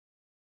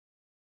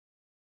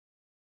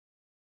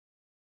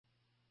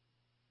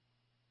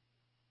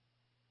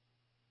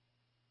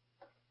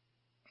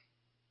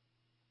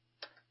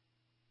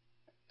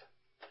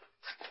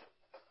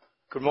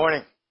Good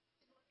morning.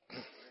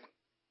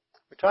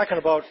 We're talking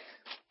about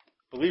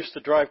beliefs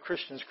that drive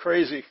Christians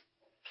crazy.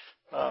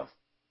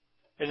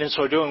 And in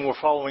so doing, we're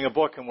following a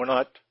book, and we're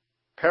not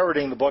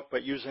parroting the book,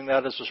 but using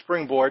that as a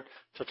springboard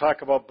to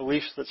talk about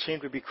beliefs that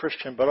seem to be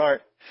Christian but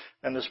aren't.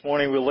 And this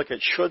morning we'll look at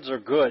shoulds are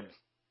good.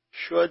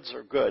 Shoulds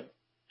are good.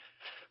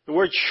 The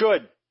word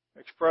should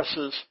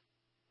expresses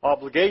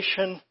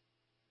obligation,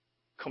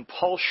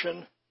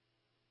 compulsion,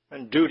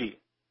 and duty.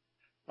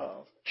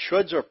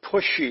 Shoulds are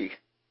pushy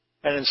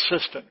and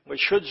insistent. What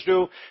shoulds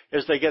do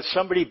is they get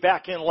somebody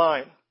back in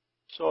line.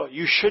 So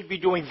you should be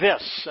doing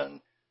this,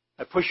 and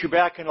I push you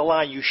back into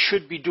line. You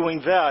should be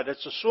doing that.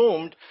 It's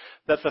assumed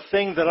that the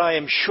thing that I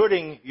am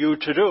shoulding you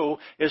to do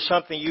is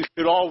something you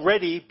should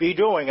already be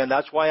doing, and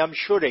that's why I'm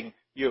shoulding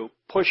you.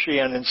 Pushy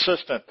and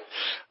insistent.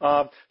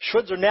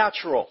 Shoulds are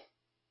natural,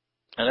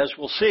 and as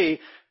we'll see,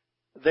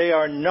 they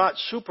are not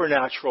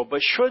supernatural,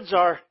 but shoulds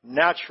are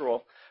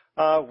natural.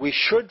 We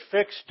should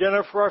fix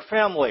dinner for our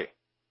family.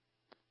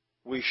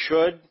 We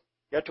should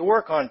get to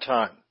work on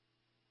time.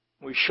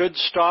 We should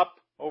stop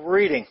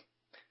overeating.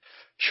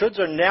 Shoulds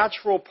are a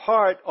natural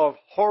part of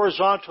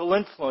horizontal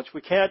influence.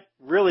 We can't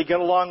really get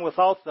along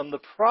without them. The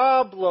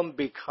problem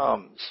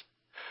becomes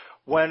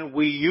when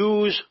we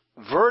use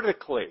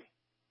vertically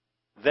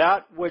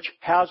that which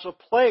has a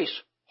place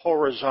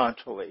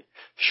horizontally.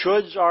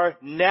 Shoulds are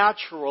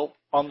natural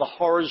on the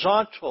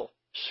horizontal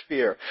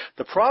sphere.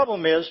 The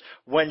problem is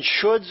when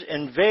shoulds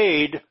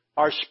invade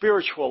our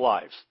spiritual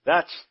lives.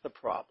 That's the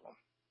problem.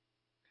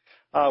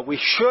 We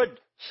should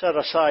set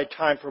aside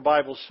time for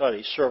Bible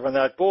study, serve on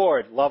that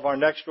board, love our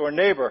next door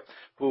neighbor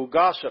who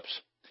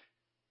gossips.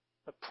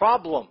 The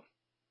problem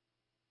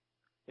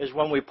is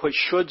when we put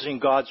shoulds in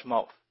God's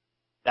mouth.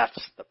 That's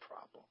the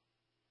problem.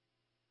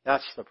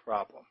 That's the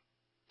problem.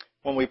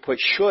 When we put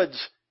shoulds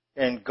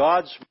in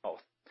God's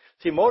mouth.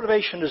 See,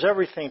 motivation is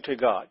everything to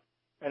God.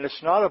 And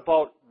it's not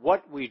about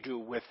what we do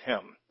with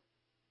Him.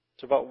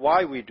 It's about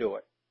why we do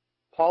it.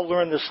 Paul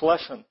learned this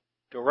lesson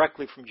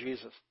directly from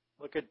Jesus.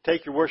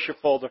 Take your worship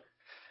folder,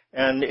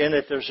 and in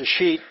it there's a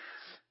sheet.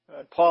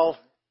 Paul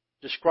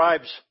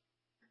describes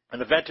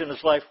an event in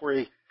his life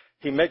where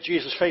he met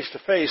Jesus face to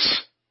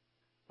face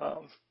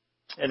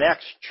in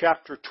Acts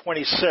chapter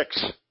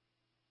 26.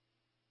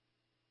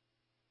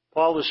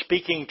 Paul is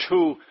speaking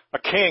to a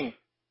king,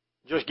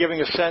 just giving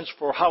a sense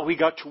for how he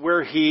got to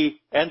where he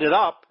ended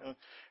up.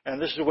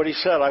 And this is what he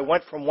said: I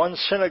went from one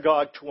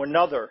synagogue to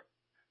another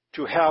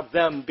to have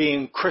them,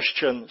 being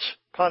Christians,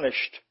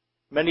 punished.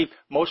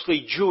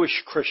 Mostly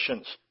Jewish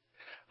Christians.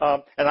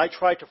 And I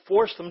tried to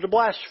force them to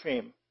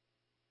blaspheme.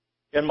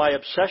 In my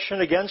obsession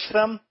against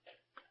them,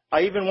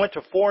 I even went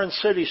to foreign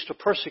cities to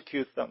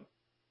persecute them.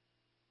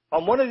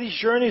 On one of these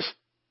journeys,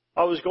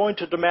 I was going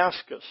to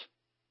Damascus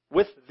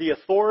with the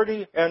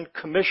authority and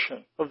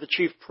commission of the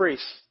chief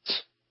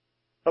priests.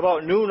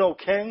 About noon, O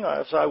king,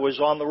 as I was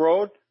on the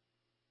road,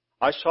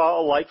 I saw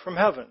a light from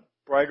heaven,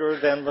 brighter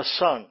than the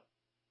sun,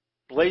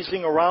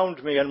 blazing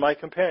around me and my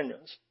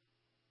companions.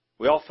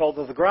 We all fell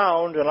to the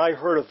ground, and I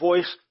heard a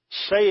voice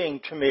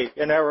saying to me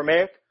in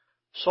Aramaic,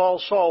 Saul,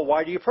 Saul,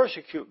 why do you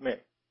persecute me?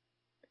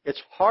 It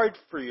is hard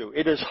for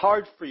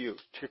you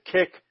to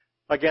kick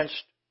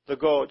against the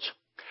goads.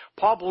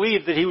 Paul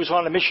believed that he was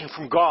on a mission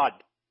from God.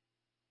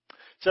 He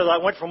says,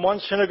 I went from one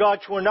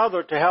synagogue to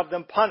another to have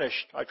them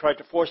punished. I tried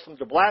to force them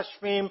to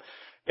blaspheme.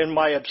 In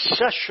my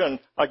obsession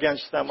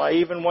against them, I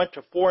even went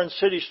to foreign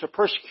cities to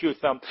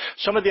persecute them.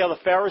 Some of the other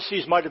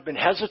Pharisees might have been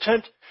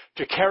hesitant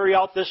to carry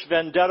out this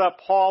vendetta.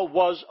 Paul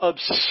was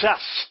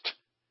obsessed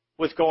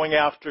with going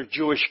after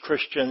Jewish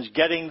Christians,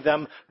 getting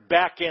them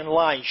back in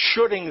line,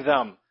 shoulding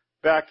them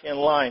back in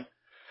line.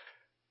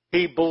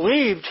 He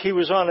believed he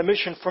was on a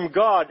mission from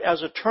God.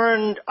 As it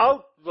turned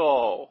out,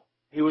 though,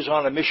 he was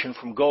on a mission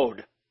from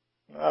God.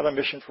 Not a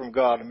mission from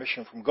God, a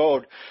mission from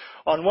God.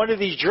 On one of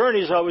these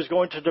journeys, I was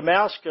going to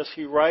Damascus,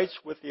 he writes,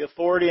 with the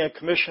authority and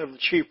commission of the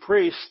chief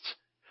priests.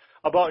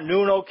 About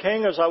noon, O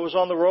king, as I was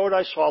on the road,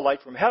 I saw a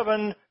light from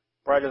heaven,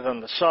 brighter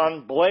than the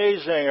sun,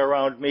 blazing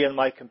around me and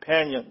my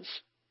companions.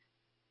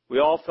 We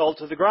all fell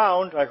to the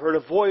ground. I heard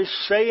a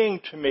voice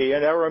saying to me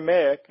in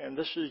Aramaic, and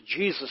this is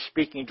Jesus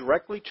speaking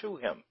directly to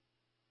him.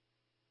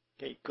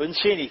 He couldn't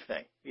see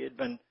anything. He had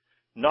been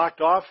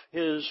knocked off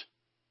his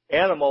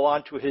animal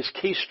onto his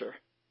keister.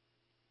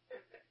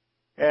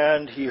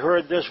 And he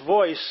heard this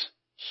voice,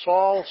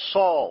 Saul,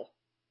 Saul,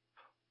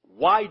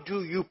 why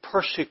do you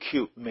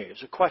persecute me?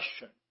 Is a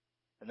question.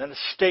 And then a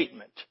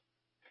statement.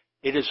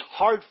 It is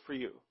hard for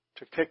you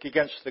to kick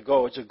against the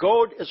goads. A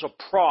goad is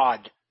a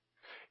prod.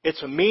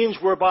 It's a means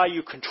whereby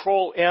you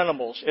control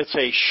animals. It's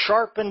a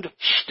sharpened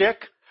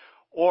stick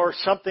or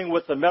something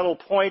with a metal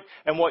point,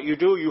 and what you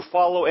do, you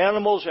follow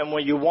animals, and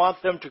when you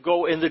want them to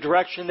go in the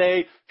direction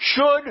they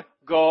should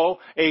go,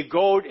 a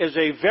goad is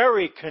a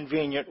very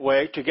convenient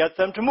way to get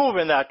them to move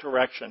in that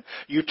direction.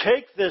 You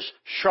take this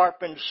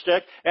sharpened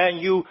stick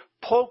and you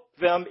poke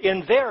them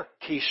in their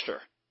keister,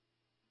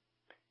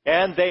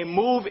 and they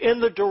move in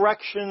the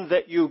direction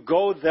that you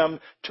goad them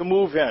to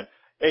move in.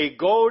 A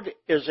goad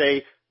is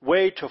a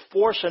way to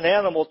force an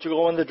animal to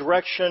go in the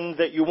direction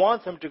that you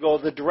want them to go,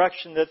 the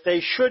direction that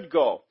they should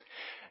go.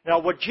 Now,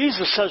 what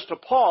Jesus says to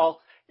Paul,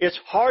 it's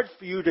hard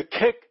for you to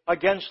kick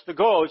against the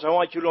goads. I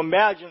want you to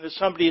imagine that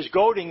somebody is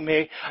goading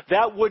me.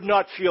 That would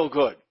not feel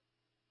good,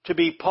 to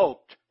be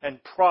poked and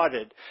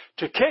prodded.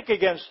 To kick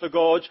against the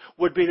goads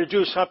would be to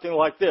do something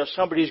like this.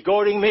 Somebody's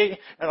goading me,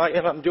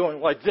 and I'm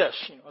doing like this.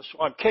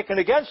 So I'm kicking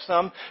against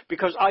them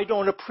because I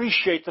don't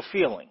appreciate the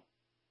feeling.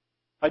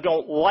 I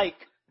don't like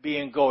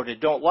being goaded,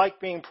 don't like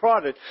being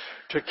prodded.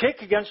 To kick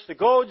against the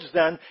goads,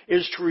 then,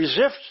 is to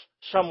resist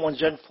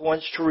someone's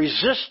influence, to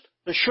resist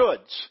the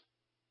shoulds.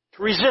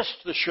 To resist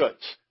the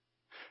shoulds.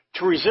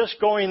 To resist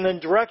going in the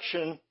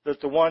direction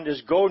that the one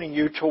is goading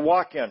you to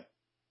walk in.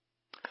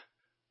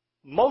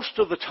 Most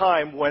of the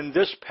time when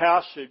this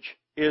passage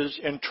is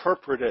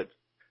interpreted,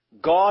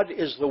 God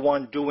is the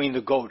one doing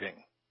the goading.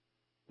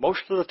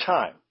 Most of the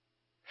time.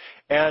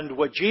 And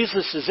what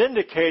Jesus is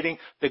indicating,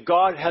 that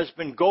God has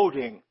been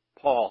goading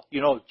Paul.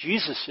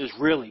 Jesus is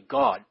really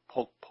God.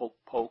 Poke, poke,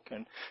 poke.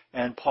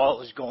 And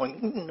Paul is going,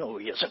 no,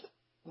 he isn't.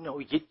 No,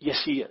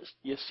 yes, he is.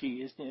 Yes, he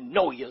is.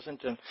 No, he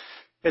isn't. And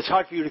it's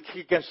hard for you to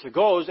kick against the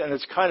goads, and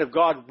it's kind of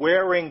God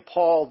wearing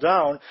Paul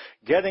down,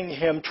 getting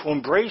him to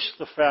embrace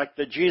the fact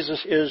that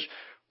Jesus is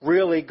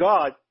really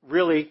God,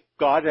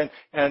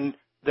 and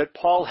that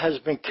Paul has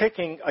been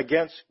kicking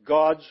against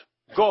God's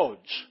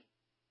goads.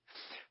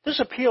 This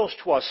appeals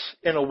to us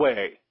in a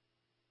way.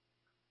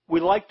 We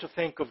like to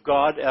think of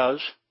God as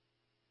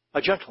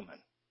a gentleman,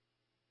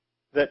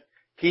 that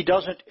he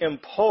doesn't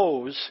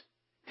impose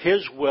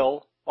his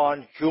will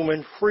on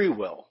human free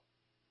will.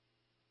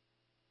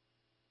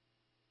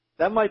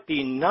 That might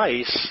be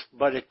nice,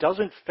 but it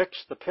doesn't fix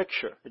the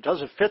picture. It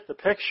doesn't fit the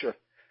picture.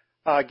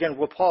 Again,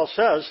 what Paul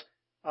says,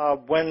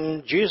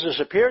 when Jesus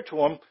appeared to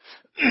him,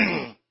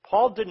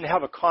 Paul didn't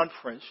have a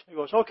conference. He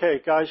goes,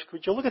 okay, guys,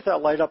 could you look at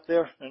that light up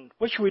there? And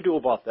what should we do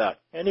about that?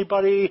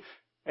 Anybody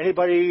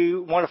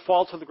want to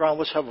fall to the ground?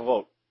 Let's have a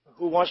vote.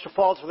 Who wants to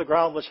fall to the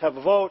ground? Let's have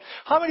a vote.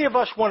 How many of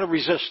us want to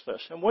resist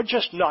this? And we're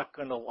just not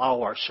going to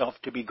allow ourselves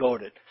to be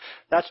goaded.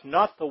 That's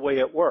not the way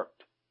it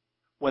worked.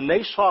 When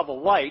they saw the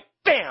light,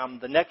 bam,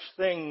 the next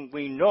thing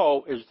we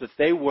know is that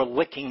they were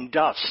licking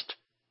dust.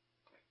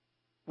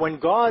 When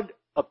God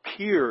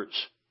appears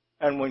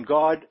and when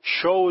God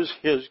shows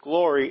his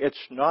glory, it's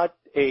not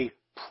a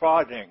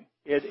prodding.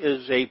 It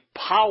is a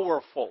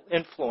powerful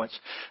influence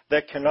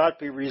that cannot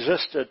be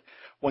resisted.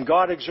 When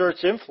God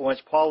exerts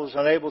influence, Paul is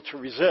unable to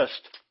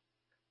resist.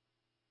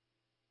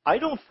 I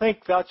don't think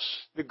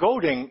the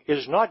goading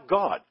is not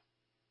God.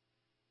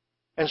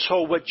 And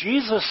so what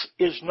Jesus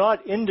is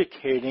not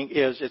indicating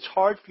is it's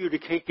hard for you to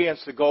kick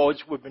against the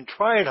goads. We've been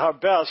trying our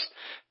best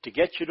to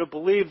get you to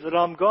believe that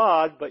I'm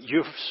God, but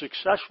you've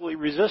successfully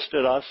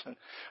resisted us. And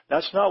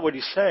that's not what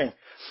he's saying.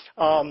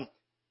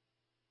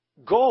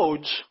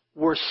 Goads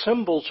were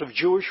symbols of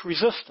Jewish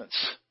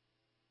resistance.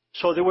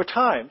 So there were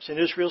times in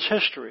Israel's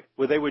history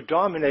where they were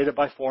dominated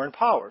by foreign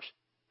powers.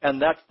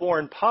 And that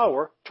foreign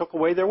power took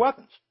away their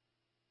weapons.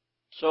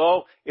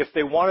 So if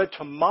they wanted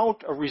to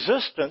mount a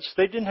resistance,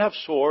 they didn't have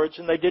swords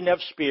and they didn't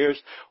have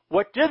spears.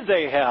 What did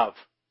they have?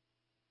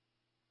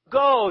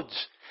 Goads.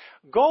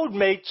 Goad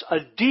makes a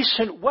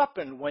decent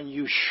weapon when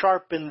you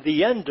sharpen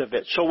the end of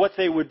it. So what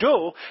they would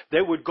do,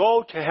 they would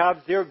go to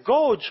have their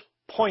goads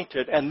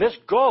pointed. And this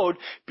goad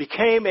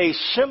became a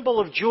symbol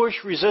of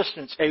Jewish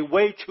resistance, a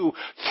way to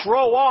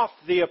throw off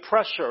the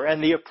oppressor.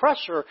 And the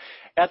oppressor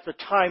at the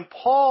time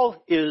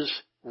Paul is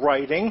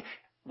writing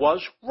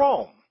was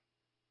Rome.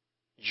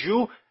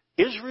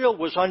 Israel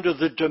was under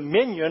the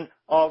dominion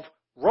of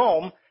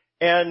Rome,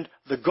 and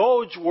the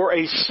goads were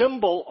a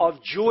symbol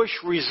of Jewish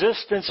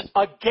resistance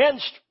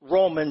against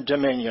Roman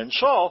dominion.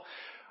 So,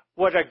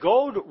 what a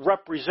goad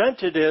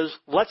represented is,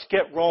 let's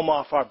get Rome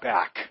off our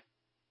back.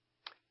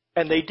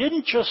 And they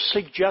didn't just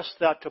suggest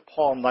that to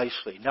Paul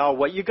nicely. Now,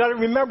 what you got to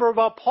remember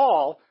about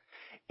Paul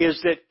is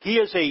that he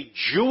is a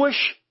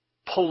Jewish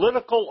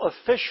political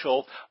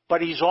official,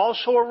 but he's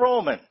also a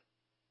Roman.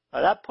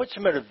 Now, that puts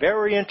him in a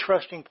very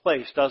interesting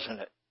place, doesn't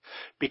it?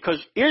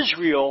 Because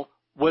Israel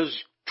was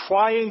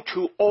trying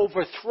to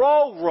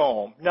overthrow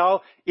Rome. Now,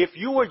 if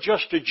you were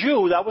just a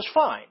Jew, that was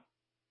fine.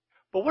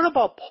 But what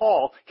about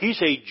Paul? He's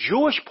a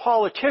Jewish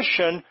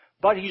politician,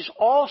 but he's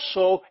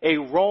also a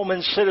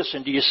Roman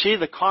citizen. Do you see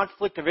the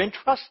conflict of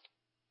interest?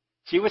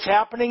 See what's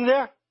happening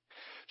there?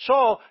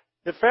 So,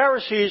 the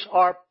Pharisees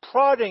are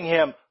prodding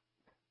him.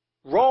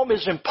 Rome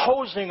is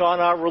imposing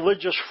on our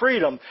religious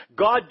freedom.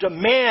 God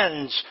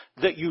demands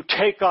that you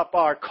take up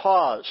our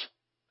cause.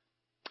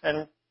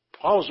 And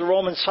Paul's a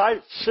Roman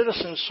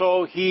citizen,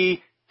 so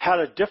he had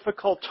a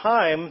difficult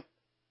time.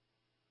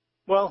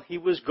 Well, he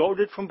was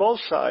goaded from both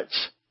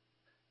sides.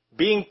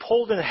 Being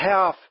pulled in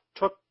half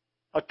took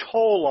a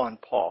toll on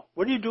Paul.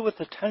 What do you do with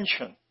the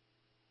tension?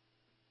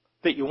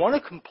 That you want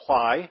to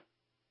comply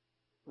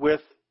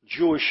with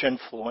Jewish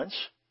influence,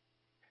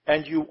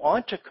 and you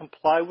want to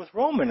comply with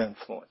Roman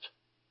influence.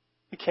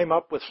 He came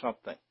up with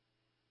something.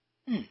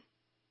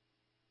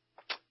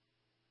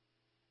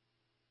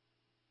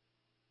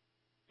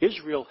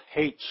 Israel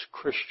hates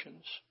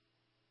Christians.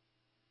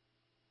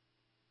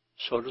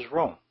 So does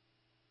Rome.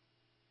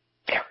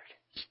 There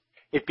it is.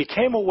 It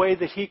became a way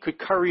that he could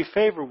curry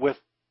favor with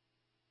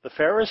the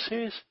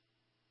Pharisees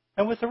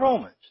and with the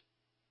Romans.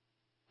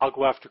 I'll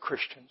go after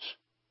Christians.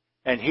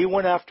 And he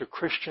went after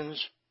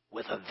Christians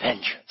with a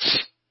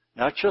vengeance.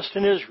 Not just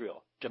in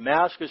Israel.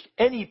 Damascus,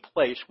 any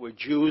place where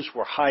Jews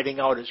were hiding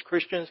out as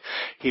Christians,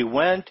 he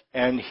went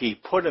and he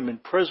put them in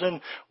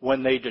prison.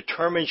 When they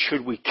determined,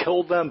 should we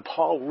kill them,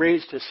 Paul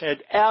raised his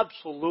hand,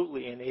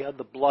 absolutely, and he had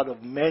the blood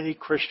of many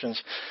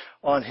Christians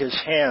on his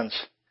hands.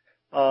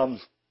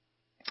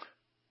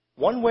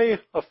 One way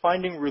of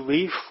finding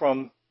relief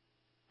from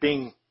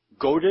being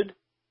goaded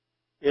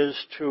is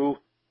to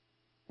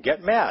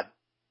get mad.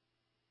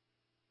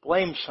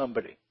 Blame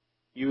somebody.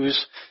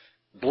 Use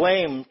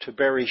blame to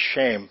bury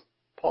shame.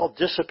 Paul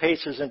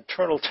dissipates his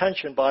internal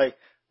tension by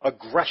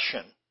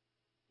aggression.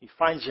 He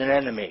finds an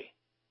enemy.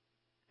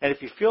 And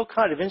if you feel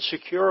kind of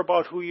insecure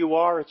about who you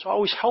are, it's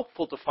always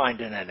helpful to find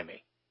an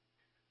enemy.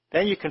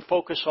 Then you can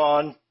focus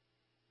on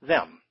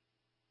them.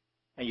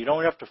 And you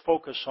don't have to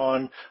focus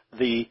on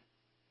the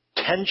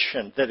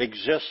tension that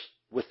exists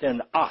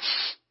within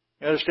us.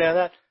 You understand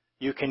that?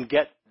 You can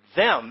get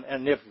them,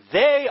 and if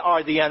they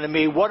are the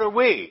enemy, what are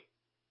we?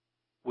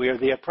 We are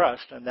the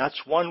oppressed, and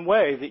that's one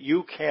way that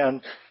you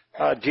can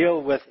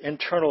deal with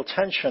internal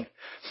tension.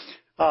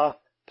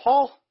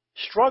 Paul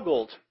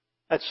struggled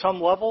at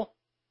some level,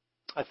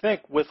 I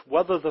think, with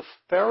whether the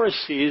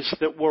Pharisees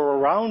that were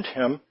around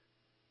him,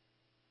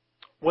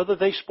 whether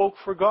they spoke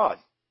for God.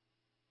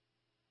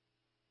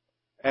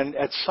 And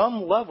at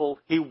some level,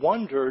 he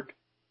wondered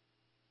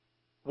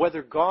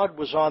whether God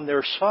was on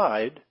their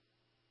side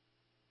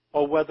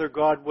or whether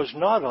God was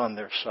not on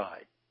their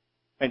side.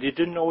 And he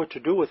didn't know what to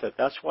do with it.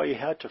 That's why he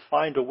had to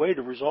find a way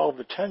to resolve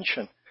the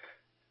tension.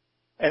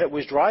 And it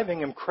was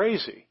driving him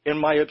crazy. In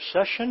my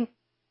obsession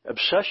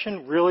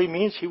really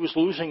means he was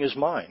losing his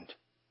mind.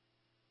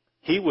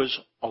 He was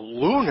a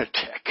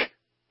lunatic.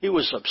 He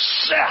was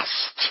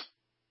obsessed.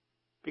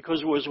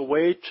 Because it was a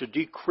way to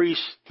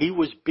decrease. He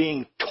was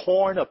being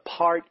torn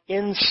apart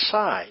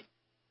inside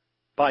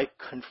by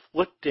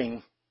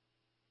conflicting.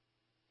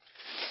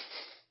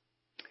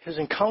 His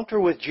encounter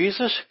with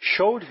Jesus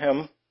showed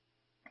him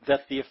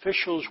that the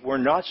officials were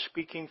not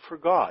speaking for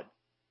God.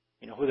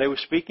 You know who they were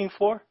speaking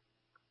for?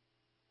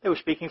 They were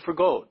speaking for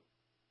gold.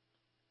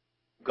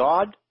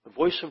 God, the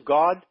voice of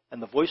God,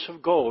 and the voice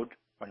of gold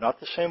are not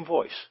the same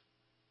voice.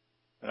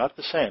 They're not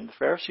the same. The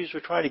Pharisees were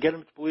trying to get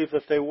him to believe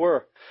that they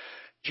were.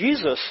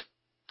 Jesus,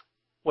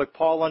 what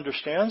Paul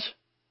understands,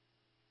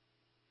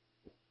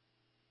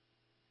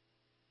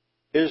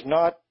 is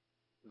not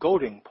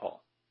goading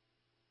Paul.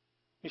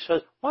 He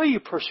says, why are you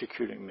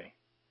persecuting me?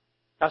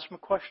 Ask him a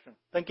question.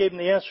 Then gave him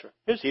the answer.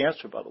 Here's the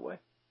answer, by the way.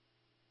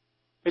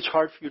 It's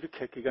hard for you to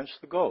kick against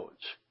the goads.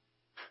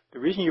 The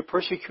reason you're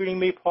persecuting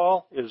me,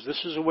 Paul, is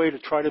this is a way to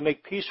try to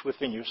make peace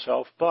within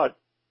yourself, but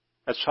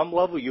at some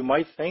level you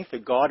might think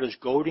that God is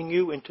goading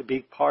you into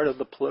being part of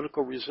the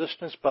political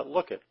resistance, but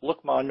look,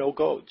 ma, no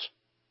goads.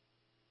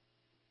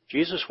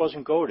 Jesus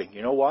wasn't goading.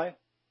 You know why?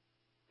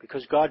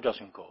 Because God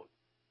doesn't goad.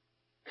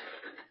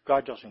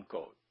 God doesn't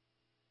goad.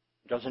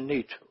 He doesn't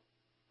need to.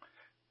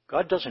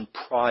 God doesn't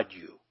prod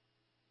you,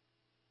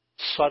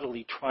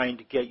 subtly trying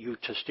to get you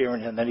to steer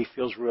in him. Then he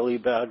feels really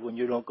bad when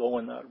you don't go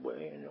in that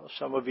way. You know,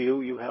 some of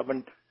you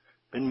haven't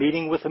been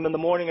meeting with him in the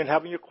morning and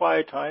having your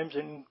quiet times,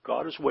 and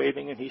God is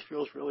waiting, and he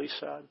feels really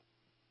sad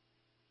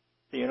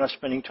that you're not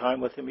spending time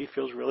with him. He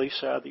feels really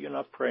sad that you're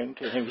not praying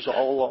to him. He's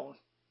all alone.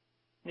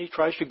 And he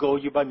tries to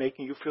goad you by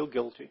making you feel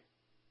guilty.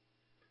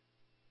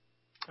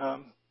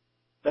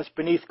 That's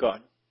beneath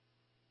God.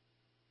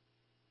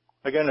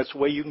 Again, it's a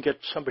way you can get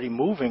somebody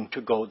moving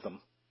to goad them.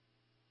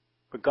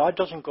 But God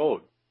doesn't goad.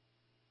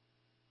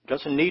 He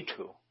doesn't need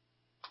to.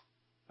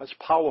 That's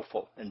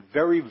powerful and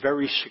very,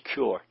 very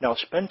secure. Now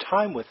spend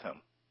time with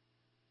him.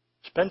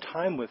 Spend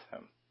time with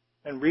him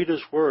and read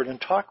his word and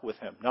talk with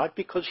him. Not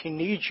because he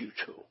needs you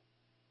to,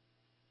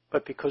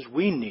 but because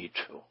we need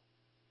to.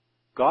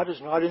 God is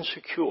not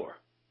insecure.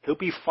 He'll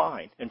be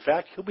fine. In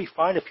fact, he'll be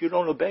fine if you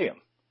don't obey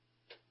him.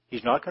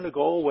 He's not going to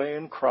go away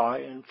and cry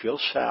and feel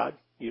sad.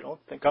 You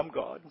don't think I'm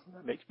God.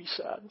 That makes me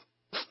sad.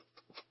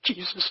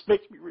 Jesus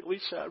makes me really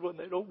sad when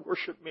they don't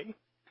worship me.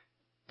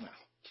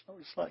 So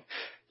it's like,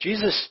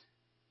 Jesus,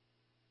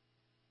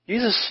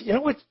 you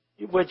know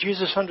what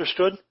Jesus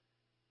understood?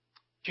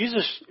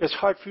 Jesus, it's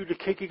hard for you to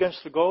kick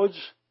against the goads.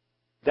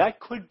 That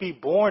could be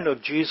born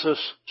of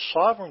Jesus'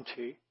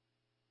 sovereignty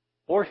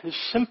or his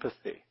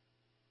sympathy.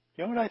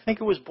 You know what I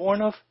think it was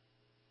born of?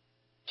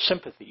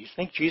 Sympathy. You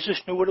think Jesus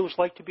knew what it was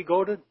like to be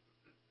goaded?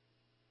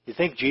 You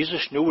think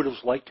Jesus knew what it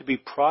was like to be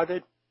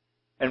prodded?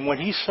 And when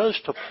he says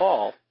to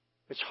Paul,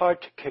 it's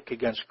hard to kick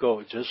against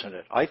goads, isn't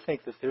it? I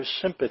think that there's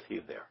sympathy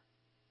there.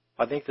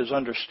 I think there's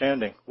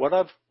understanding. What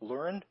I've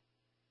learned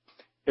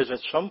is at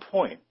some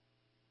point,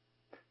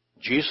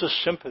 Jesus'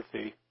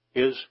 sympathy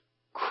is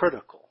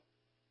critical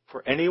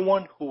for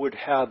anyone who would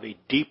have a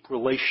deep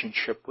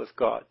relationship with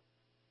God.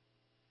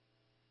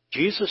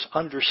 Jesus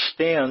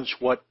understands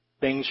what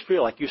things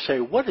feel. Like you say,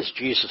 what does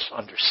Jesus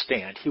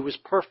understand? He was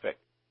perfect.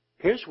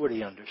 Here's what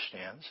he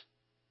understands.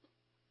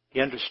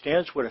 He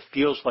understands what it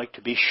feels like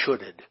to be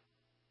shoulded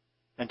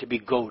and to be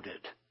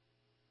goaded.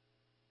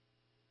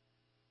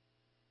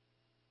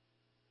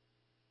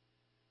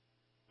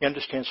 He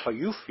understands how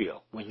you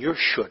feel when you're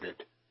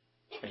shoulded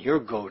and you're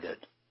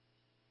goaded,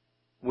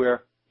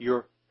 where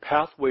your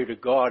pathway to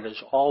God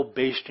is all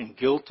based in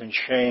guilt and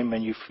shame,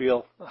 and you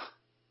feel,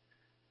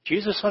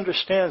 Jesus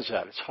understands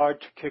that. It's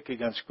hard to kick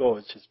against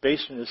goads. It's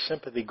based in his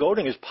sympathy.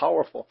 Goading is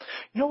powerful.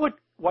 You know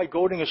why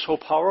goading is so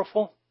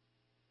powerful?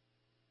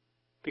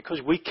 Because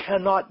we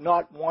cannot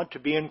not want to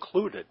be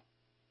included.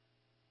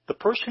 The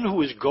person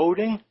who is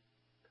goading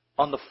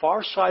on the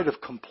far side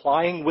of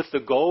complying with the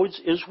goads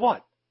is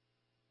what?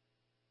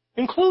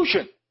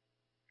 Inclusion.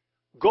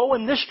 Go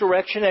in this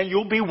direction and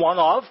you'll be one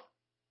of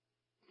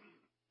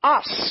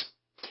us.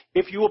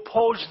 If you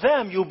oppose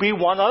them, you'll be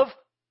one of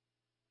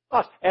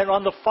us. And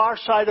on the far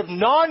side of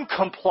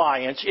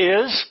non-compliance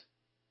is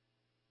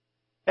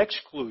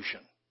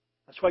exclusion.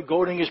 That's why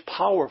goading is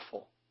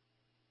powerful.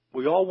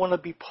 We all want to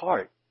be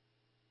part.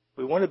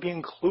 We want to be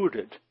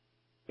included.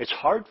 It's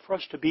hard for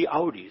us to be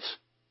outies.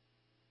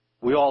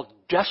 We all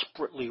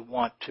desperately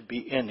want to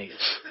be innies.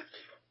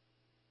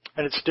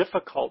 And it's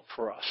difficult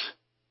for us.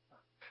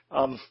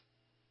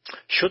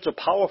 Shoulds are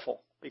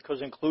powerful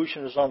because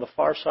inclusion is on the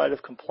far side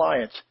of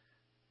compliance.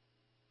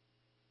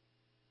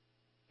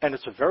 And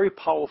it's a very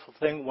powerful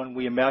thing when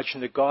we imagine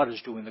that God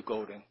is doing the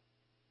goading.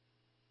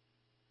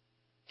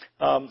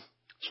 Let's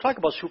talk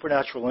about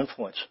supernatural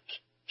influence.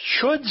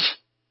 Shoulds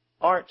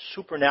aren't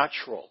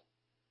supernatural,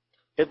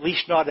 at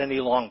least not any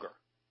longer.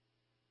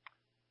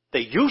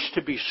 They used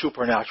to be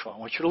supernatural. I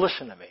want you to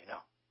listen to me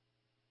now.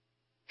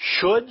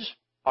 Shoulds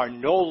are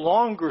no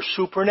longer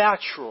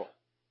supernatural.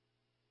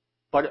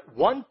 But at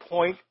one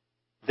point,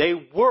 they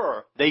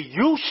were. They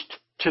used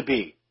to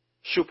be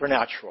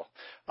supernatural.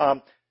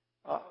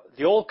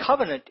 The Old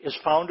Covenant is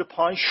founded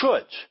upon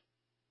shoulds.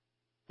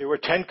 There were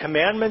 10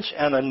 commandments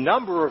and a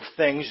number of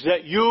things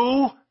that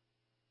you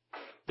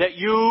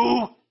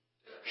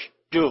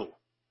do.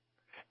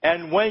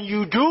 And when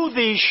you do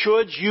these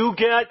shoulds, you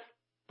get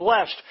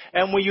blessed.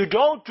 And when you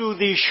don't do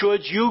these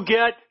shoulds, you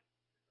get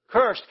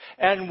cursed.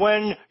 And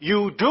when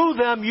you do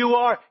them, you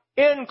are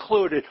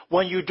included.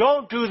 When you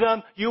don't do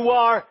them, you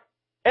are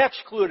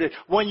excluded.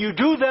 When you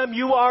do them,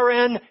 you are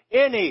an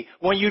innie.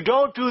 When you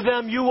don't do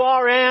them, you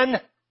are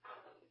an...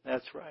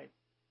 That's right.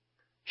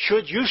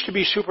 Shoulds used to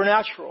be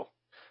supernatural.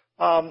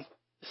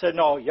 Said,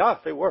 no, yeah,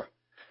 they were.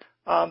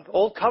 The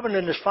Old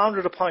Covenant is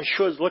founded upon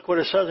shoulds. Look what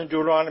it says in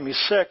Deuteronomy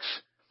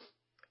 6.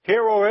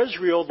 Hear, O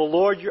Israel, the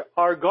Lord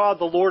our God,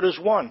 the Lord is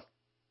one.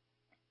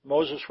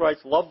 Moses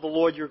writes, love the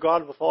Lord your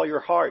God with all your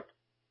heart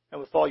and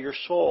with all your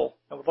soul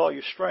and with all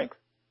your strength.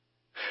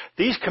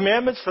 These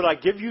commandments that I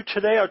give you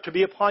today are to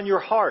be upon your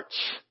hearts.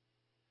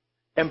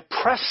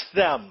 Impress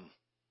them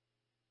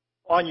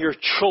on your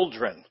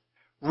children.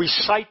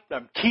 Recite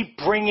them. Keep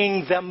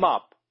bringing them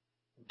up.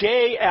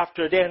 Day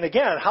after day. And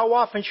again, how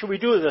often should we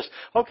do this?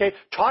 Okay,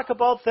 talk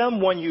about them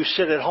when you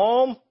sit at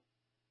home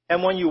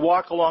and when you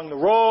walk along the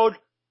road,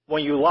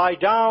 when you lie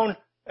down,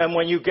 and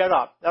when you get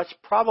up. That's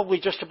probably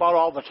just about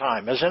all the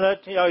time, isn't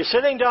it? You know, you're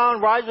sitting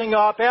down, rising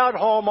up, at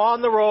home,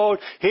 on the road,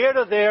 here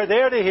to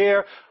there to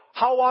here.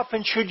 How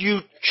often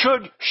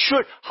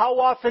how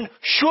often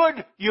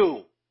should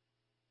you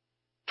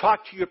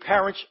talk to your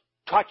parents,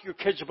 talk to your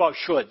kids about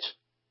shoulds?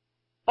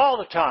 All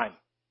the time.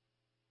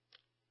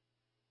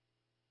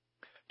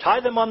 Tie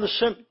them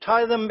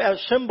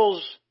as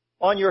symbols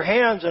on your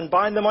hands and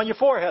bind them on your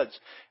foreheads.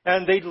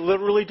 And they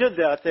literally did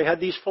that. They had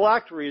these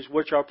phylacteries,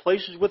 which are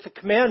places with the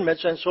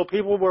commandments, and so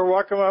people were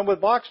walking around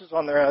with boxes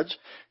on their heads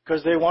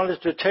because they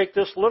wanted to take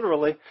this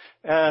literally.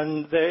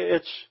 And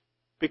it's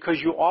because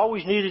you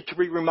always needed to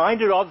be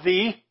reminded of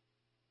the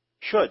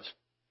shoulds.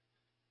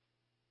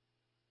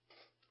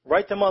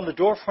 Write them on the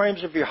door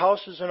frames of your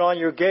houses and on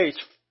your gates.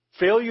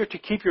 Failure to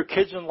keep your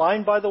kids in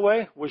line, by the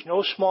way, was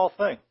no small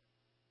thing.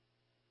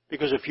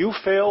 Because if you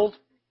failed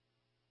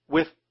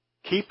with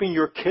keeping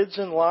your kids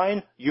in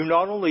line, you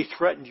not only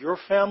threatened your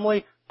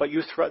family, but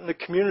you threatened the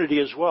community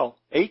as well.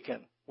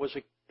 Achan was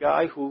a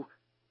guy who,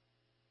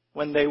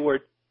 when they were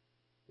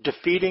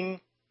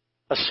defeating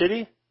a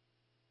city,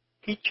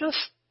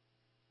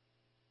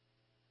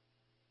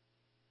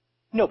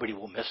 nobody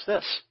will miss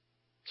this.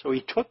 So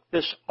he took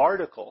this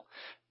article.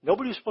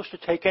 Nobody was supposed to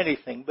take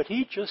anything, but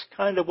he just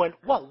kind of went,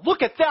 well,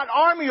 look at that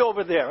army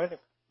over there. And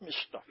he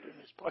stuffed it in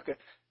his pocket.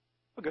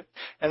 Okay.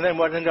 And then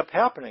what ended up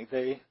happening?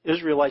 The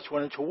Israelites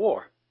went into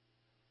war.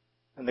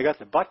 And they got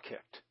their butt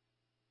kicked.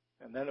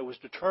 And then it was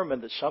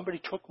determined that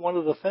somebody took one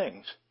of the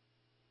things.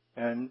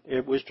 And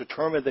it was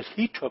determined that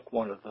he took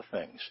one of the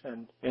things.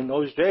 And in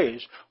those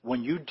days,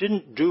 when you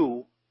didn't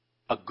do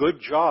a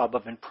good job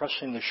of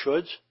impressing the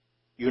shoulds,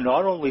 you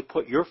not only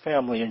put your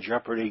family in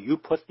jeopardy, you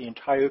put the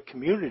entire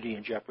community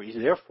in jeopardy.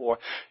 Therefore,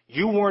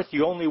 you weren't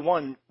the only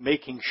one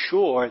making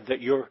sure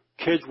that your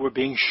kids were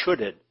being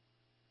shoulded.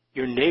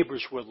 Your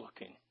neighbors were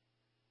looking.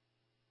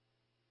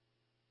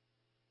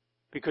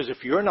 Because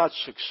if you're not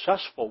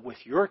successful with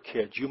your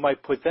kids, you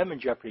might put them in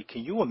jeopardy.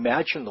 Can you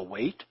imagine the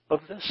weight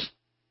of this?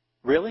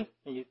 Really?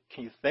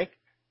 Can you think?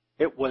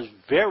 It was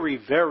very,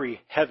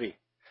 very heavy.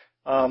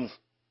 Shoulds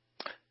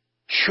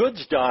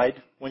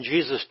died when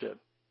Jesus did.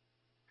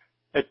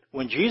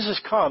 When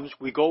Jesus comes,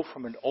 we go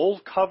from an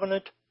old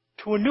covenant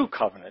to a new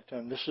covenant.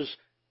 And this is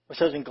what it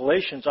says in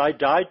Galatians, I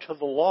died to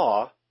the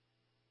law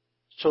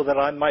so that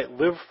I might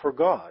live for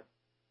God.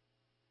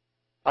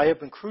 I have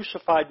been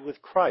crucified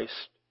with Christ,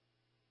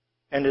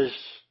 and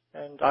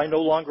I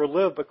no longer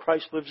live, but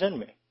Christ lives in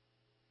me.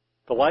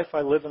 The life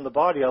I live in the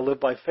body, I live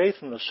by faith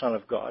in the Son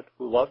of God,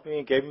 who loved me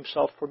and gave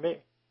himself for me.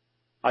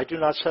 I do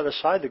not set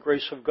aside the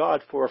grace of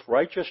God, for if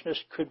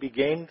righteousness could be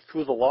gained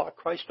through the law,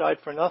 Christ died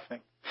for nothing.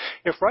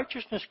 If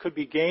righteousness could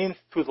be gained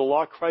through the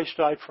law, Christ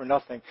died for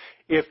nothing.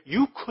 If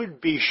you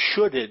could be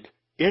shoulded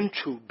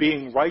into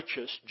being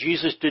righteous,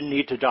 Jesus didn't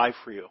need to die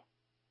for you.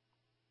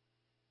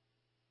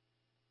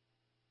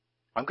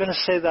 I'm going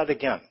to say that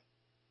again.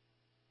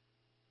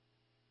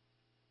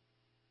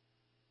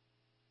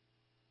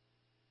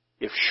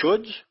 If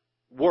shoulds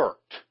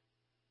worked,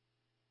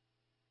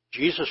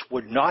 Jesus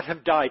would not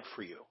have died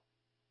for you.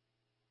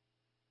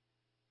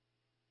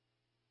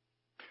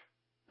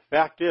 The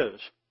fact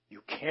is,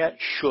 you can't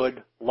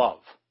should love.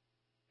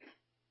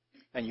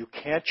 And you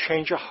can't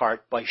change a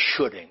heart by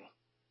shoulding.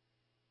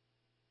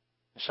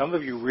 Some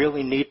of you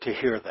really need to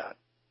hear that.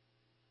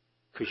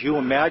 Because you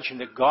imagine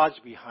that God's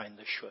behind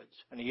the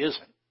shoulds, and he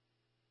isn't.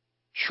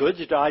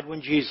 Shoulds died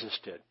when Jesus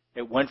did.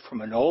 It went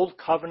from an old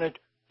covenant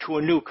to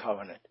a new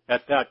covenant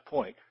at that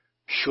point.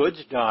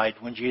 Shoulds died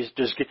when Jesus...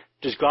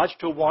 Does God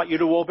still want you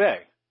to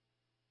obey?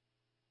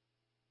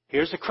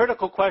 Here's the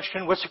critical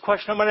question. What's the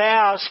question I'm going to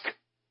ask?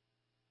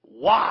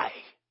 Why?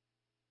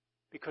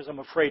 Because I'm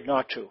afraid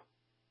not to.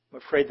 I'm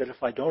afraid that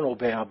if I don't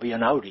obey, I'll be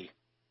an outie.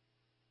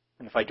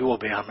 And if I do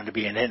obey, I'm going to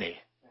be an innie.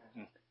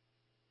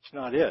 It's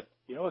not it.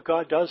 You know what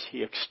God does?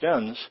 He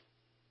extends.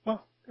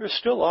 Well, there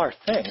still are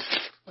things.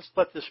 Let's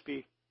let this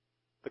be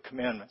the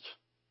commandments.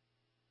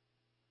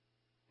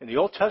 In the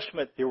Old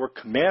Testament, there were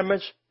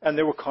commandments and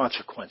there were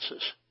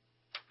consequences.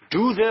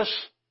 Do this,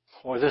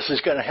 or this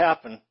is going to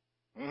happen.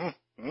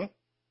 Mm-hmm.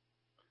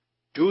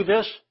 Do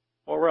this,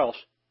 or else.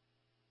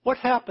 What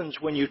happens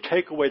when you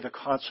take away the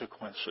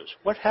consequences?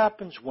 What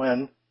happens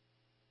when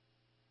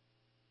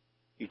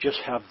you just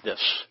have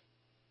this?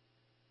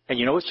 And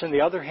you know what's in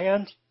the other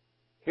hand?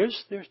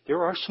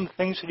 There are some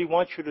things that he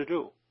wants you to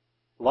do.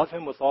 Love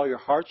him with all your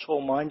heart,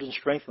 soul, mind, and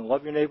strength, and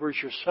love your neighbor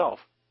as yourself.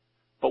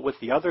 But with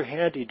the other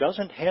hand, he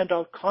doesn't hand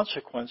out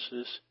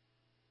consequences.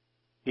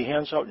 He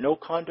hands out no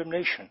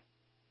condemnation.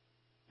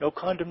 No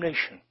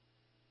condemnation.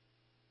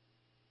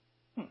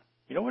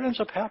 You know what ends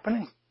up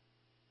happening?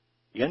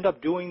 You end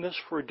up doing this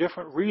for a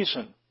different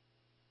reason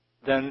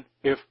than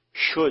if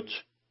shoulds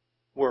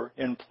were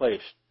in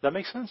place. Does that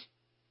make sense?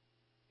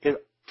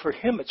 For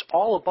him, it's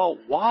all about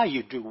why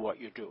you do what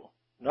you do,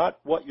 not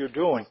what you're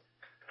doing.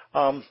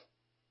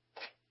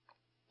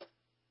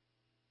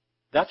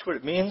 That's what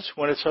it means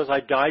when it says, I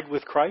died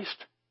with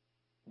Christ.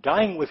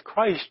 Dying with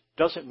Christ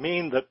doesn't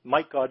mean that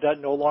Mike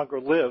Gaudette no longer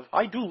live.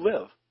 I do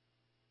live.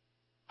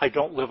 I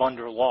don't live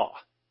under law.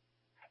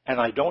 And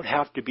I don't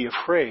have to be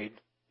afraid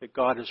that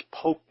God is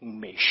poking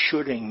me,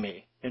 shooting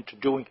me into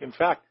doing. In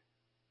fact,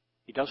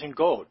 he doesn't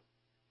goad.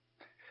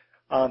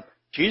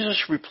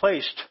 Jesus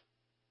replaced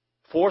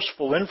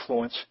forceful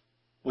influence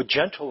with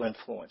gentle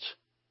influence.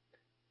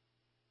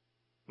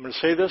 I'm going to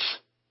say this.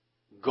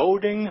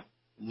 Goading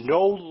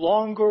no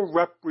longer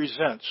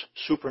represents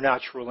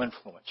supernatural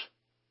influence.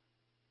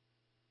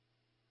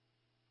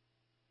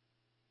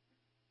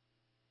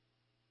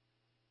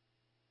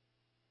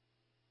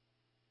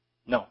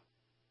 No.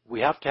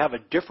 We have to have a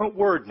different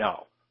word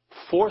now.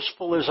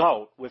 Forceful is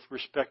out with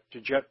respect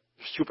to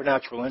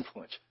supernatural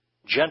influence.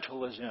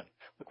 Gentle is in.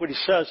 Look what he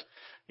says.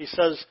 He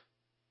says,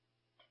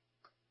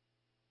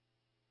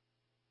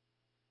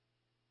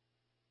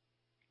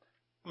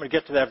 I'm going to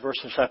get to that verse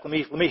in a sec. Let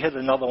me hit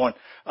another one.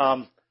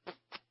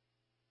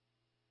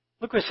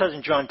 Look what it says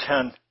in John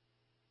 10.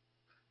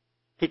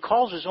 He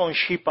calls his own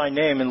sheep by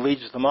name and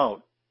leads them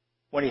out.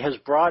 When he has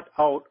brought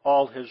out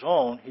all his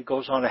own, he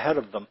goes on ahead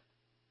of them.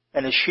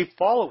 And his sheep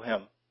follow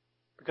him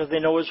because they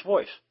know his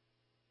voice.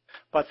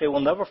 But they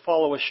will never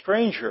follow a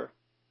stranger.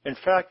 In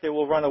fact, they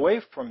will run away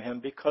from him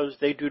because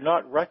they do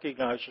not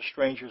recognize a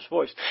stranger's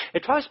voice.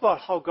 It talks about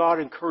how God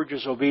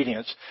encourages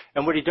obedience.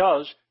 And what he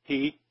does,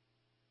 he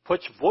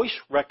puts voice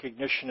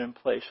recognition in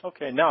place.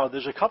 Okay, now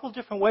there's a couple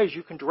different ways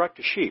you can direct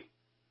a sheep.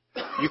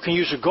 You can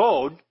use a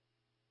goad,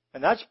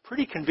 and that's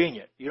pretty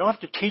convenient. You don't have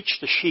to teach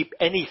the sheep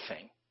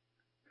anything.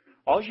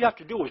 All you have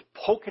to do is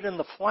poke it in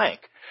the flank.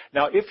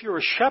 Now, if you're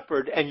a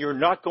shepherd and you're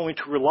not going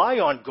to rely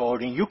on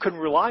goading, you can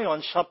rely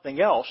on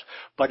something else,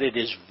 but it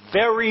is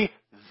very,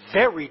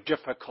 very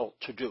difficult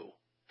to do.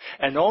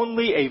 And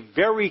only a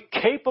very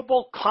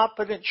capable,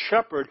 competent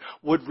shepherd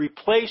would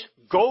replace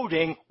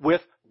goading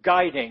with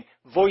guiding,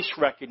 voice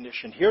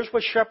recognition. Here's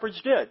what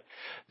shepherds did.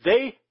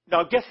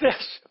 Now get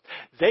this,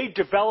 they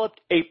developed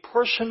a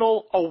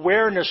personal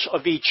awareness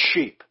of each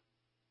sheep.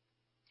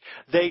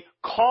 They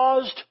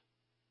caused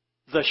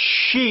the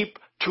sheep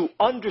to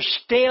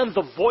understand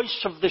the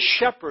voice of the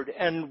shepherd.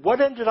 And what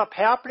ended up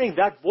happening,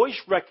 that voice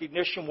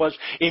recognition was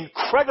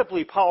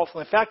incredibly powerful.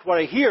 In fact, what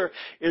I hear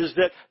is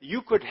that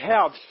you could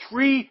have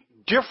 3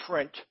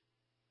 different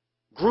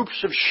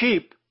groups of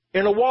sheep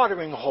in a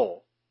watering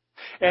hole.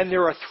 And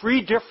there are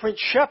 3 different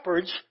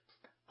shepherds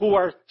who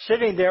are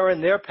sitting there,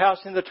 and they're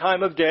passing the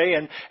time of day,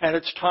 and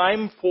it's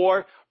time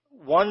for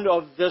one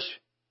of this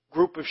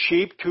group of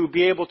sheep to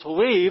be able to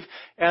leave,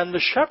 and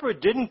the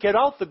shepherd didn't get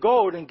out the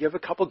goat and give a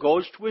couple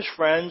goats to his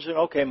friends, and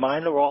okay,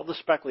 mine are all the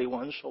speckly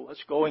ones, so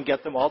let's go and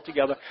get them all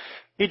together.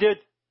 He did,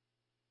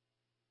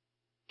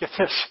 get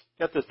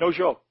this, no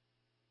joke.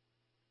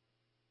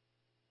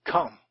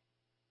 Come.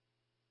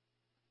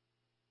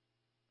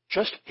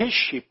 Just his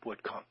sheep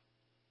would come.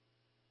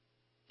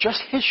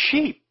 Just his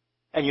sheep.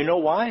 And you know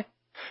why?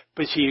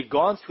 Because he had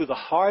gone through the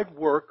hard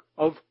work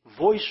of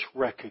voice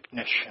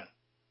recognition.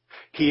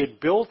 He had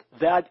built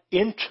that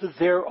into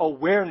their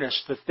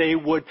awareness that they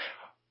would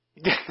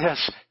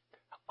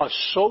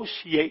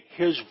associate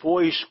his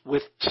voice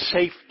with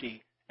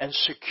safety and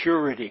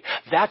security.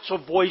 That's a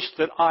voice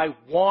that I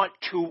want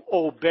to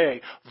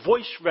obey.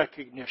 Voice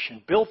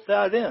recognition, built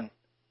that in.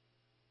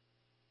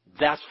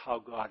 That's how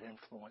God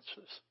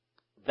influences.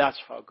 That's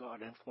how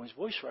God influences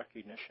voice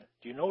recognition.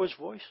 Do you know his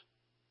voice?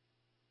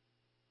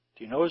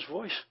 Do you know his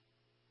voice?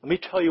 Let me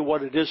tell you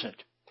what it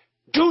isn't.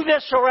 Do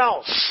this or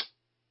else.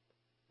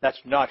 That's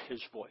not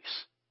his voice.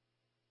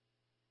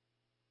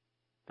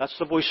 That's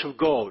the voice of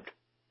God.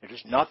 It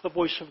is not the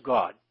voice of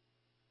God.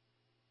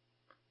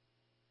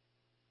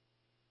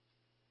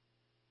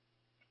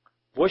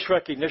 Voice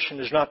recognition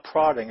is not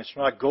prodding. It's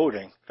not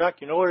goading. In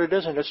fact, you know what it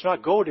isn't? It's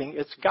not goading.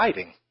 It's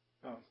guiding.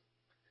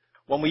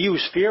 When we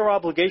use fear,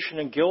 obligation,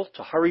 and guilt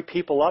to hurry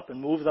people up and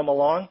move them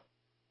along,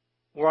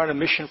 we're on a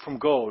mission from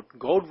goad.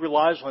 Goad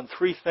relies on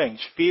 3 things: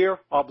 fear,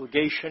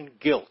 obligation,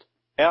 guilt.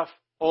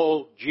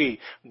 F-O-G.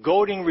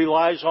 Goading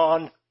relies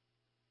on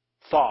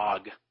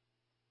fog.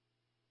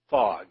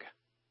 Fog.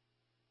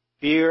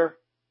 Fear,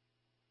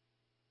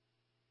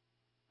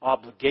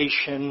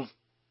 obligation,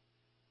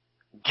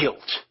 guilt.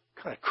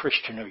 What kind of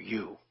Christian are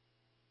you?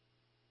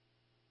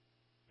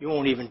 You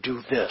won't even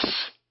do this.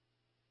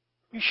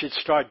 You should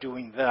start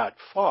doing that.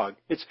 Fog.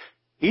 It's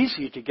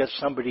easy to get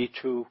somebody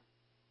to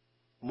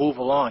move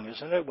along,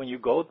 isn't it, when you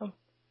goad them?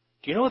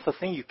 Do you know what the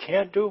thing you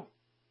can't do?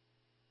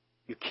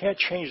 You can't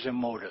change their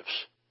motives,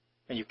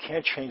 and you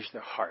can't change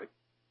their heart.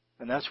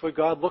 And that's what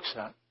God looks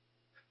at.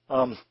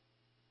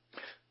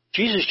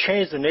 Jesus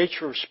changed the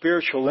nature of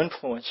spiritual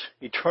influence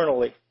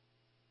eternally.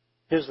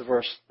 Here's the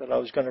verse that I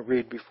was going to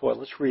read before.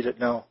 Let's read it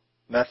now.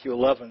 Matthew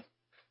 11.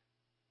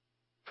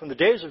 From the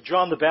days of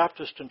John the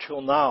Baptist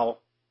until now,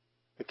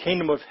 the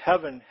kingdom of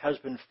heaven has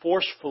been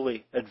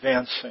forcefully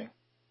advancing,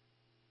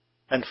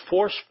 and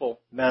forceful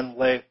men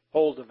lay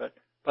hold of it.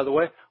 By the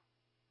way,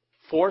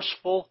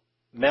 forceful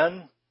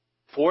men,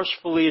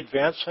 forcefully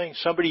advancing,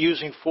 somebody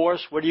using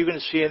force, what are you going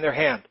to see in their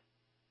hand?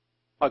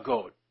 A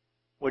goad.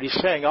 What he's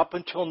saying, up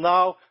until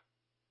now,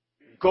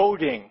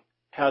 goading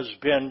has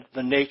been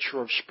the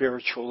nature of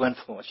spiritual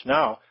influence.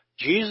 Now,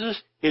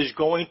 Jesus is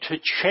going to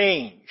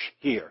change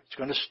here. He's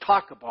going to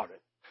talk about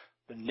it.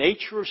 The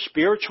nature of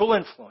spiritual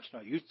influence.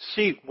 Now, you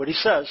see what he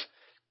says.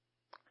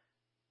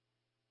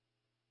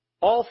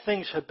 All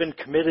things have been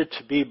committed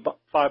to me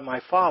by my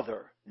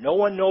Father. No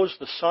one knows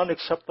the Son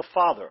except the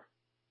Father.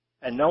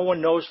 And no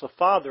one knows the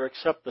Father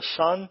except the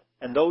Son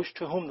and those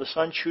to whom the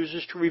Son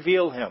chooses to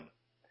reveal him.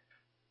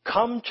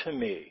 Come to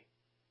me,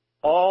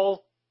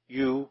 all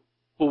you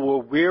who were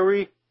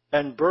weary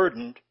and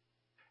burdened,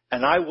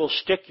 and I will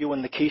stick you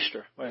in the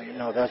keister. Well,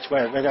 no,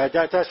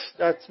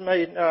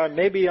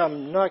 maybe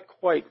I'm not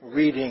quite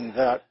reading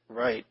that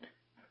right.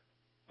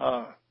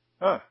 Come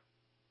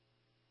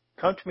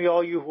to me,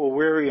 all you who are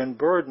weary and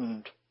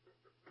burdened,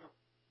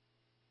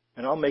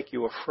 and I'll make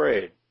you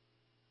afraid.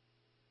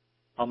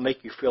 I'll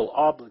make you feel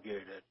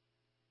obligated.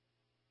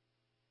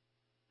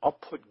 I'll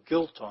put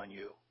guilt on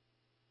you.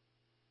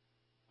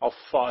 I'll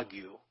fog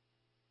you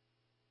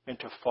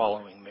into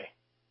following me.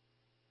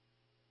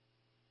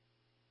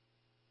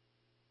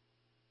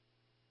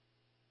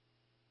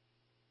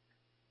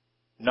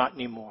 Not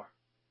anymore.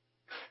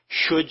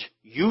 Shoulds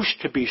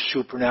used to be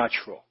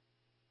supernatural.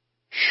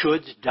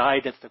 Shoulds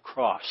died at the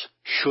cross.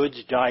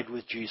 Shoulds died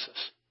with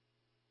Jesus.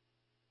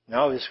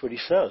 Now this is what he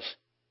says.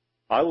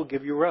 I will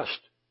give you rest.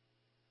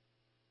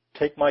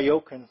 Take my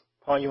yoke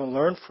upon you and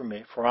learn from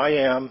me, for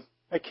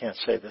I can't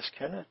say this,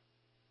 can it?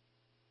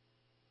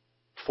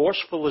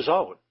 Forceful is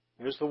out.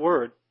 Here's the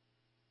word.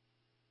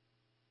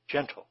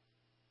 Gentle.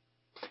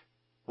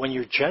 When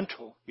you're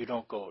gentle, you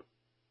don't goad.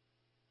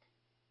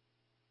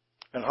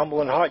 And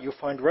humble in heart, you'll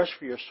find rest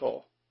for your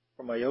soul.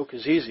 For my yoke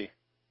is easy,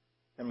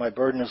 and my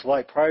burden is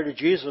light. Prior to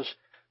Jesus,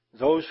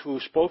 those who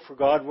spoke for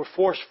God were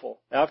forceful.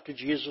 After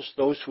Jesus,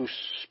 those who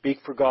speak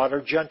for God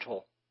are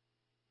gentle.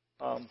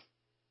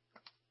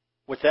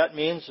 What that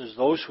means is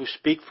those who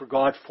speak for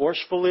God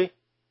forcefully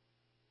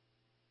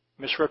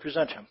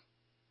misrepresent him.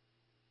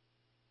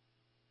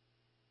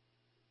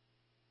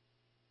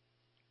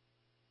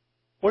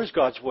 What is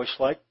God's voice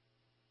like?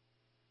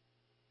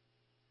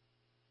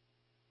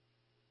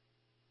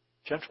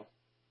 Gentle.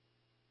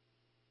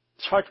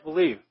 It's hard to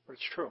believe, but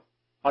it's true.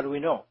 How do we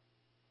know?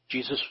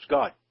 Jesus is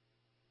God.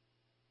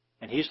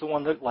 And He's the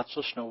one that lets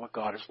us know what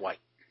God is like.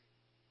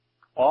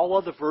 All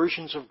other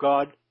versions of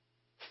God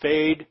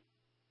fade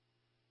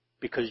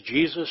because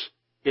Jesus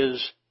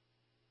is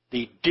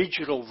the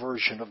digital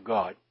version of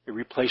God. It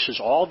replaces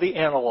all the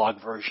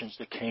analog versions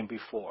that came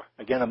before.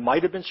 Again, it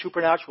might have been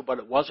supernatural, but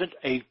it wasn't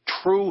a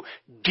true,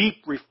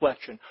 deep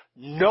reflection.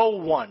 No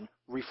one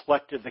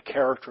reflected the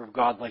character of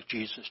God like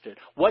Jesus did.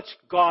 What's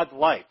God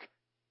like?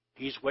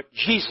 He's what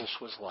Jesus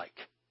was like.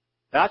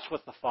 That's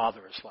what the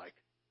Father is like.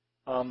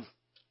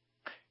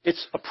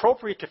 It's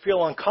appropriate to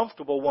feel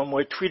uncomfortable when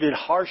we're treated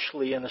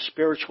harshly in a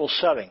spiritual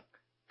setting.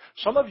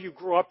 Some of you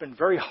grew up in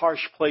very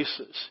harsh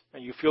places,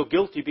 and you feel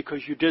guilty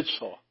because you did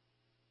so.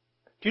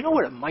 Do you know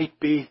what it might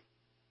be?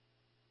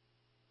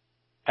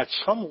 At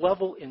some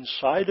level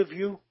inside of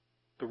you,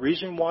 the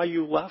reason why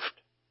you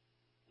left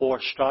or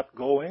stopped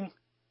going,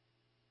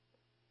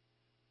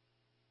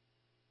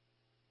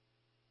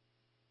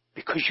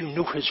 because you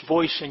knew His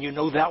voice and you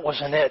know that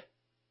wasn't it.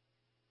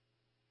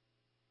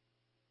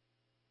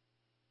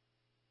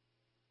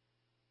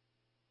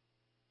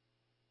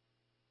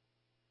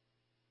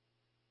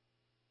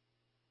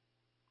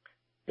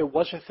 It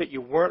wasn't that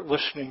you weren't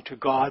listening to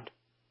God.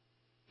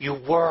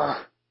 You were.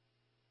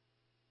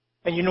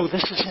 And you know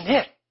this isn't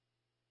it.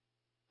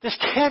 This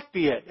can't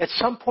be it. At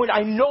some point,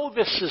 I know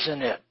this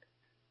isn't it.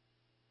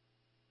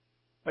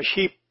 My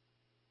sheep,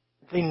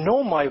 they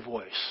know my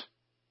voice.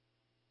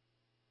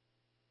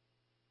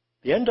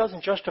 The end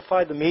doesn't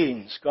justify the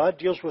means. God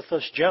deals with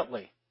us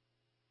gently.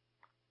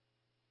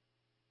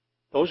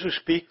 Those who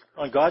speak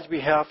on God's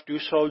behalf do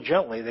so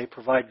gently. They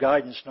provide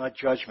guidance, not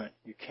judgment.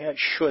 You can't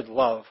should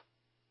love.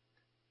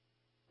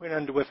 We're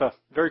going to end with a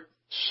very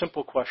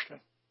simple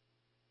question.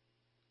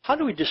 How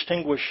do we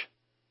distinguish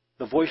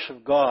the voice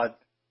of God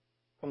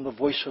from the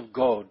voice of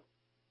goad?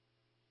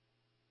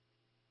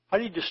 How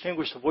do you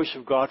distinguish the voice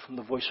of God from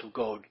the voice of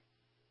goad?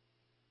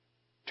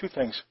 Two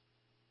things.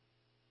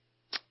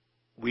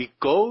 We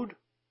goad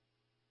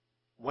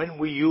when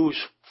we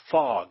use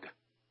fog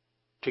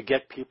to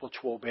get people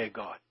to obey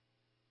God.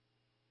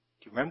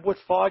 Do you remember what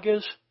fog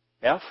is?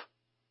 F-O-G.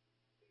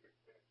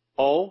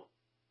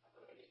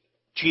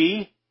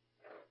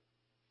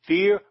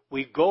 Fear.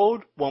 We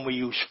goad when we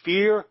use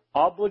fear,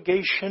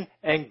 obligation,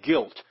 and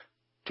guilt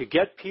to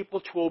get people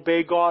to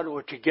obey God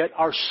or to get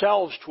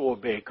ourselves to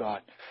obey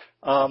God.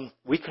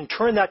 We can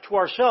turn that to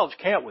ourselves,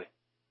 can't we?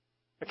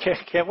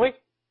 Can't we?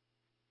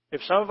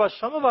 If some of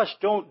us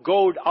don't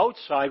goad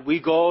outside,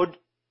 we goad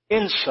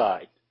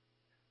inside.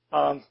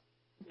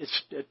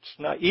 It's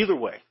not either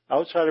way.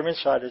 Outside or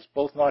inside, it's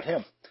both not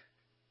Him.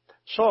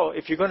 So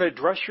if you're going to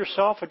address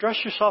yourself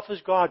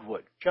as God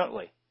would,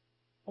 gently.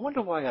 I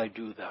wonder why I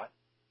do that.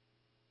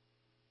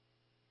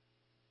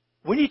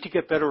 We need to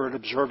get better at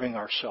observing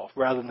ourselves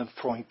rather than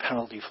throwing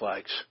penalty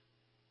flags.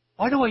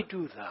 Why do I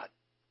do that?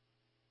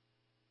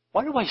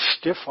 Why do I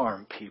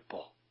stiff-arm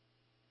people?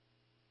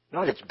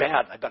 Not it's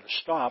bad, I better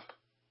stop.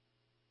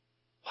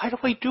 Why do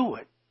I do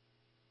it?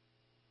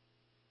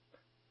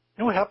 You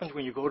know what happens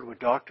when you go to a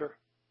doctor?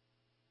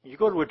 When you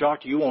go to a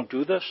doctor, you won't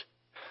do this.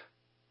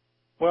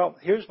 Well,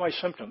 here's my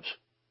symptoms.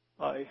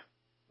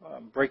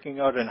 I'm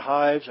breaking out in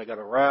hives. I got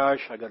a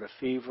rash. I got a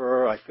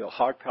fever. I feel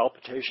heart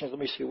palpitations. Let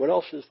me see what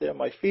else is there.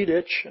 My feet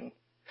itch. And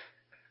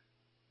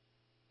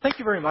thank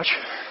you very much.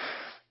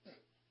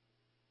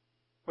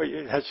 Well,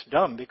 that's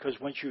dumb because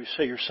once you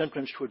say your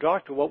symptoms to a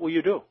doctor, what will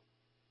you do?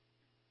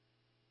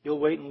 You'll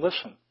wait and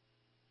listen.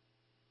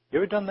 You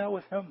ever done that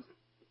with him?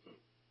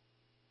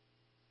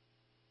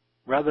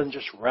 Rather than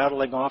just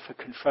rattling off a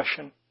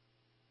confession,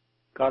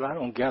 God, I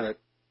don't get it.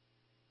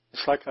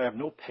 It's like I have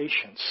no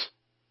patience.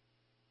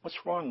 What's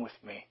wrong with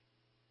me?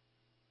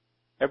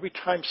 Every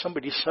time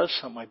somebody says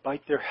something, I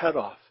bite their head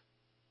off.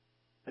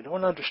 I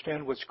don't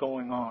understand what's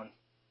going on.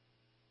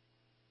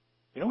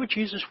 You know what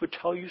Jesus would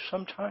tell you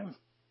sometime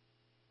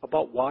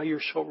about why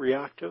you're so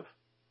reactive?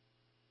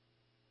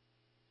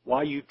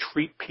 Why you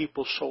treat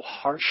people so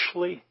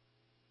harshly?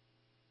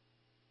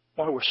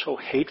 Why we're so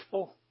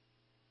hateful?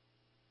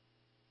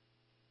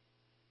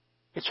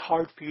 It's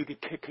hard for you to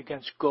kick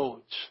against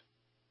goads.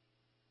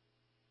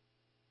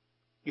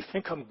 You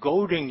think I'm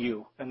goading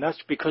you, and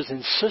that's because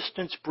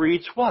insistence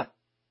breeds what?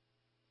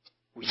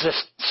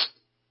 Resistance.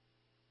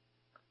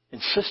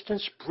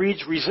 Insistence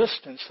breeds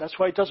resistance. That's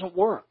why it doesn't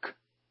work.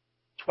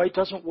 That's why it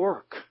doesn't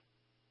work.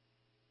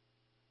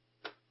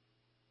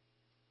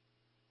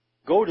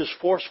 Goad is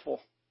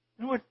forceful.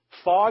 You know what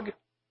fog?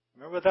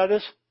 Remember what that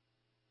is?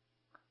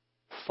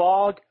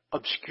 Fog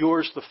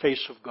obscures the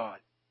face of God.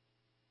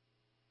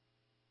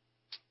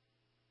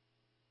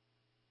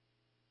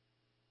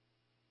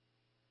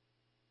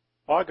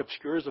 Fog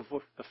obscures the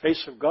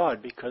face of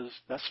God because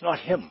that's not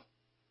Him.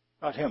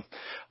 Not Him.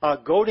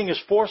 Goading is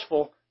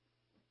forceful.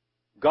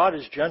 God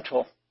is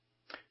gentle.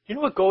 You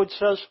know what goad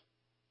says?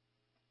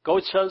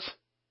 Goad says,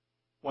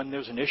 when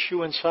there's an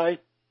issue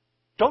inside,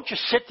 don't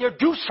just sit there,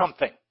 do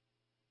something.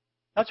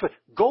 That's what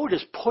goad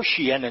is,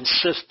 pushy and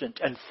insistent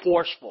and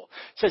forceful.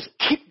 It says,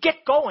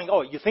 get going.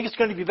 Oh, you think it's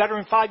going to be better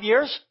in 5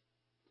 years?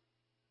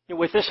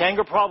 With this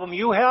anger problem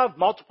you have,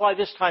 multiply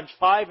this times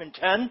 5 and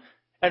 10.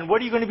 And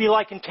what are you going to be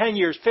like in 10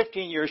 years,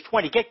 15 years,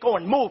 20? Get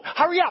going, move,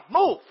 hurry up,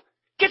 move,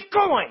 get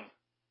going.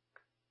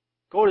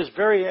 Goad is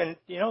and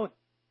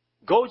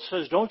goad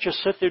says, don't just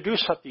sit there, do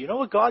something. You know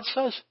what God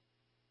says?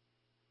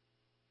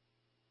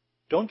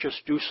 Don't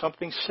just do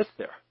something, sit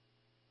there.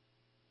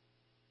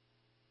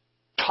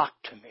 Talk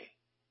to me.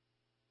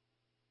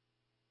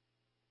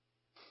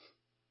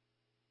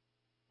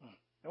 You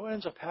know what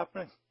ends up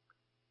happening?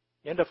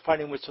 You end up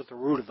finding what's at the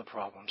root of the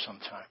problem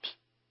sometimes.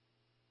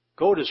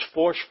 Goad is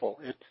forceful.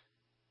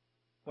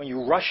 When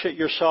you rush at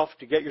yourself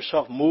to get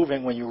yourself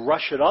moving, when you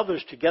rush at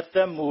others to get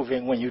them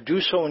moving, when you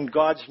do so in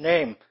God's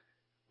name,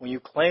 when you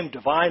claim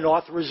divine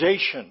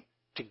authorization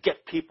to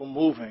get people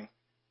moving,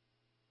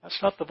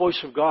 that's not the voice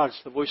of God,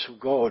 it's the voice of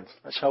goad.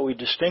 That's how we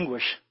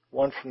distinguish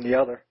one from the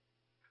other.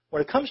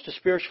 When it comes to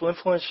spiritual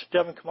influence,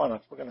 Devin, come on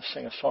up. We're going to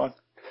sing a song.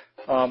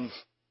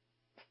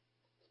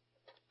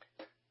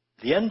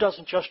 The end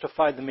doesn't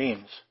justify the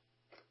means.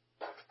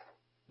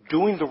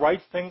 Doing the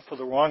right thing for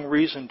the wrong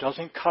reason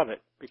doesn't cut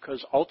it,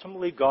 because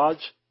ultimately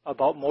God's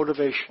about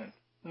motivation.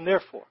 And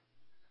therefore,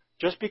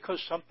 just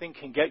because something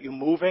can get you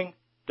moving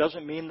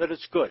doesn't mean that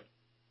it's good.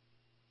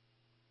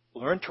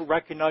 Learn to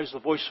recognize the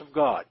voice of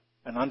God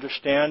and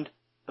understand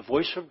the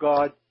voice of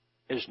God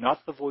is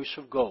not the voice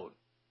of goad.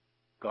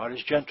 God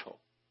is gentle,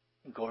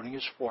 and goading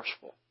is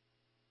forceful.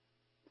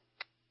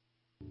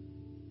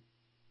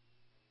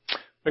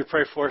 Let me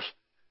pray for us.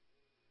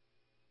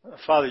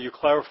 Father, you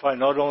clarify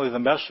not only the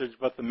message,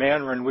 but the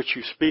manner in which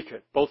you speak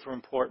it. Both are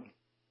important.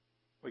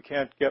 We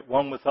can't get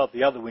one without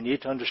the other. We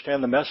need to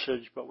understand the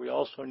message, but we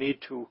also need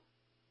to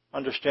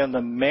understand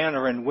the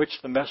manner in which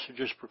the message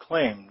is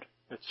proclaimed.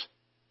 It's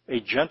a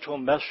gentle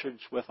message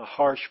with a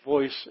harsh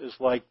voice is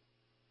like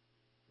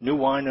new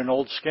wine and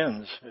old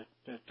skins.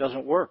 It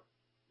doesn't work.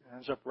 It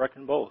ends up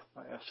wrecking both.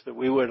 I ask that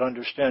we would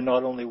understand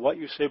not only what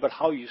you say, but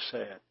how you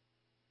say it.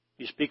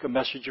 You speak a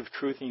message of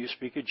truth and you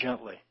speak it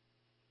gently.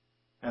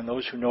 And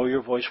those who know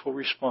your voice will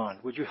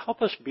respond. Would you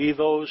help us be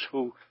those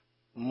who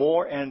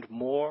more and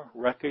more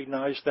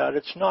recognize that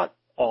it's not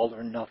all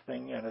or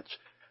nothing, and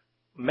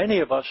many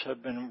of us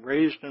have been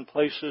raised in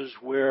places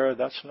where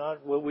that's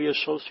not what we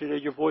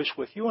associated your voice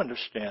with. You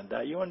understand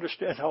that. You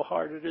understand how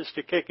hard it is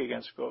to kick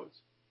against goads.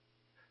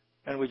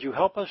 And would you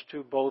help us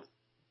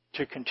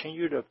to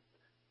continue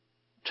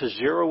to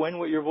zero in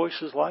what your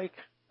voice is like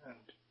and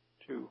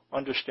to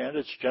understand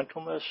its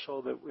gentleness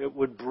so that it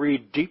would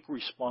breed deep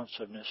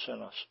responsiveness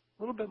in us.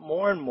 A little bit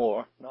more and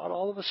more, not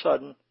all of a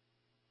sudden,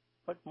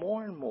 but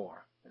more and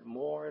more and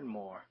more and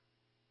more.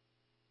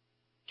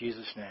 In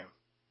Jesus' name,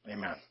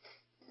 amen.